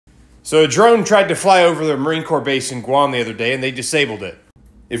So a drone tried to fly over the Marine Corps base in Guam the other day, and they disabled it.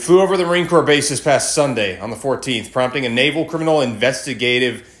 It flew over the Marine Corps base this past Sunday on the 14th, prompting a Naval Criminal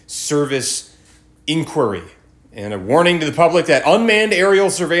Investigative Service inquiry and a warning to the public that unmanned aerial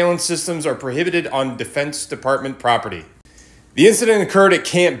surveillance systems are prohibited on Defense Department property. The incident occurred at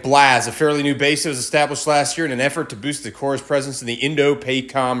Camp Blaz, a fairly new base that was established last year in an effort to boost the Corps' presence in the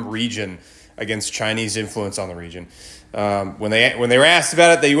Indo-PACOM region against Chinese influence on the region. When they were asked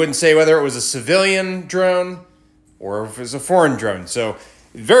about it, they wouldn't say whether it was a civilian drone or if it was a foreign drone. So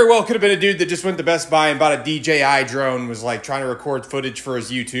it very well could have been a dude that just went to Best Buy and bought a DJI drone, was like trying to record footage for his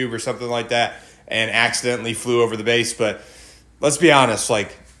YouTube or something like that, and accidentally flew over the base. But let's be honest,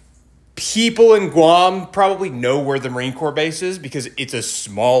 like, people in Guam probably know where the Marine Corps base is because it's a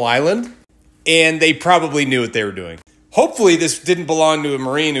small island, and they probably knew what they were doing. Hopefully this didn't belong to a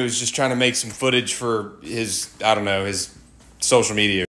Marine who was just trying to make some footage for his, I don't know, his social media.